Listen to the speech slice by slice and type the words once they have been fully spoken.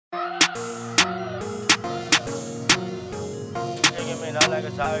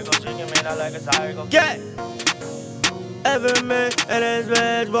like a psycho. She give me that like a psycho. Yeah. Every man and his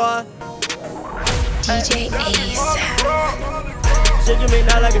bitch, boy. DJ Ace. She give me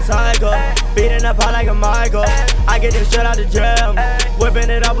that like a psycho. Beating up hard like a Michael. I get this straight out the gym. Whipping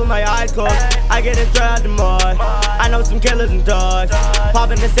it up with my eyes closed. I get it straight out the mud. I know some killers and thugs.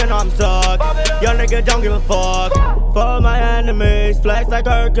 Popping this in, I'm stuck. Young nigga don't give a fuck. For my enemies, flex like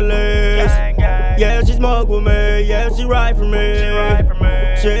Hercules. Yeah, she smoke with me. Yeah, she ride for me.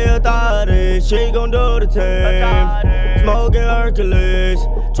 She a thotty, she gon' do the team. Smoking Hercules,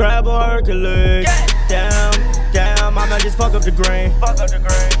 travel Hercules. Damn, I might just fuck up the green.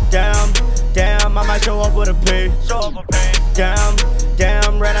 Damn, I might show up with a P.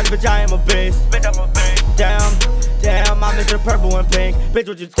 Damn, red ass bitch, I am a beast. Damn, I'm Mr. Purple and Pink. Bitch,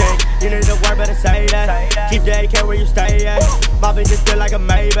 what you think? You need a word, better say that. Keep the AK where you stay at. My bitch just feel like a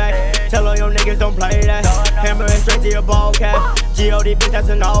Maybach. Tell all your niggas don't play that. Hammering straight to your ball cap. G.O.D. bitch, that's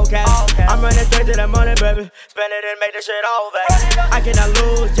an all caps. I'm running straight to that money, baby. Spend it and make the shit all back. I cannot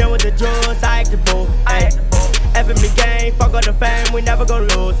lose, gym with the jewels, I act the fool. Effing me game, fuck all the fame, we never gon'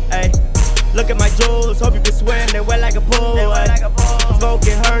 lose. Ay. Look at my jewels, hope you can swim, they wet like a pool.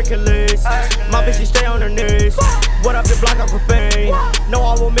 Smoking Hercules, my bitch she stay on her knees. What up the block, I'm profane. No,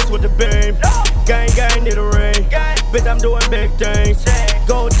 I won't mix with the beam. Gang, need a ring. Bitch, I'm doing big things.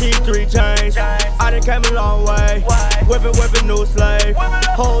 Gold teeth, 3 chains. I done came a long way. Whippin', new slave.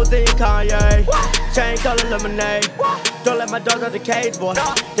 Hoes in Kanye. Chain color lemonade. Don't let my dogs out the cage, boy.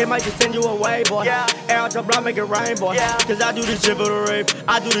 They might just send you away, boy. Air out your block, make it rain, boy. Cause I do this shit for the rape.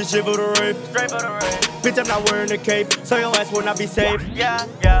 I do this shit for the rape. Straight for the rape. Bitch, I'm not wearing a cape, so your ass will not be safe.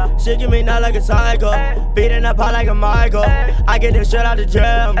 She give me that like a psycho. Beating up hard like a Michael. I get this straight out the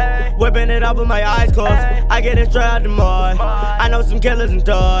gym. Whipping it up with my eyes closed. I get it straight out the mud. I know some killers and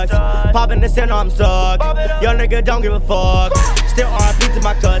thugs. Popping this in, I'm stuck. Young nigga don't give a fuck. Still RIP to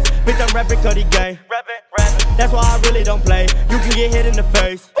my cuts. Bitch, I'm rapping Cuddy gang. That's why I really don't play. You can get hit in the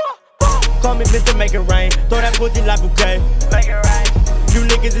face. Call me Mr. Make It Rain. Throw that pussy like bouquet. Make it right. You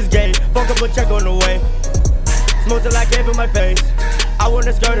niggas is gay. Fuck up a check on the way. Smoking like cave in my face. I want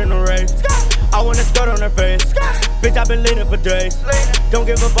a skirt in the race. I want a skirt on her face. Bitch, I been leaning for days. Don't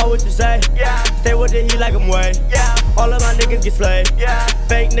give a fuck what you say. Stay with the heat like I'm way. All of my niggas get slayed.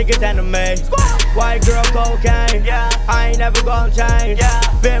 Fake niggas anime. White girl cocaine. I ain't never gon' change.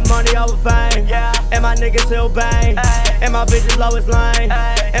 Been money over fame. And my niggas still bang. And my bitches lowest lane.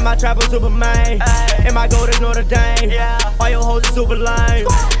 And my trapper super main. And my gold is Notre Dame. All your hoes is super lame.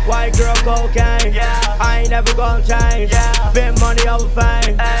 White girl cocaine. I ain't never gon' change. Been money over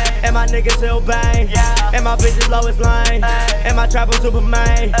fame. And my niggas still bang. And my bitches lowest lane. And my trapper super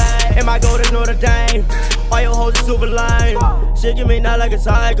main. And my gold is Notre Dame. All your hoes is super lame. She give me that like a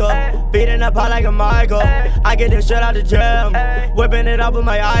psycho. Beating up hard like a Michael. I get this straight out the gym. Whipping it up with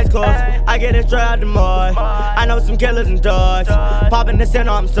my eyes closed. I get it straight out the mud. I know some killers and thugs. Popping this in,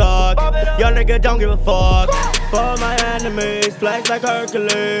 I'm stuck. Young nigga don't give a fuck. For my enemies, flex like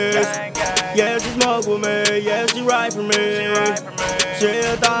Hercules. Yeah, she smoke with me. Yeah, she ride for me. She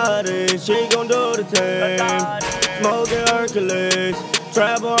a thotty, she gon' do the team. Smoking Hercules,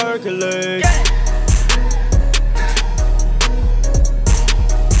 travel Hercules.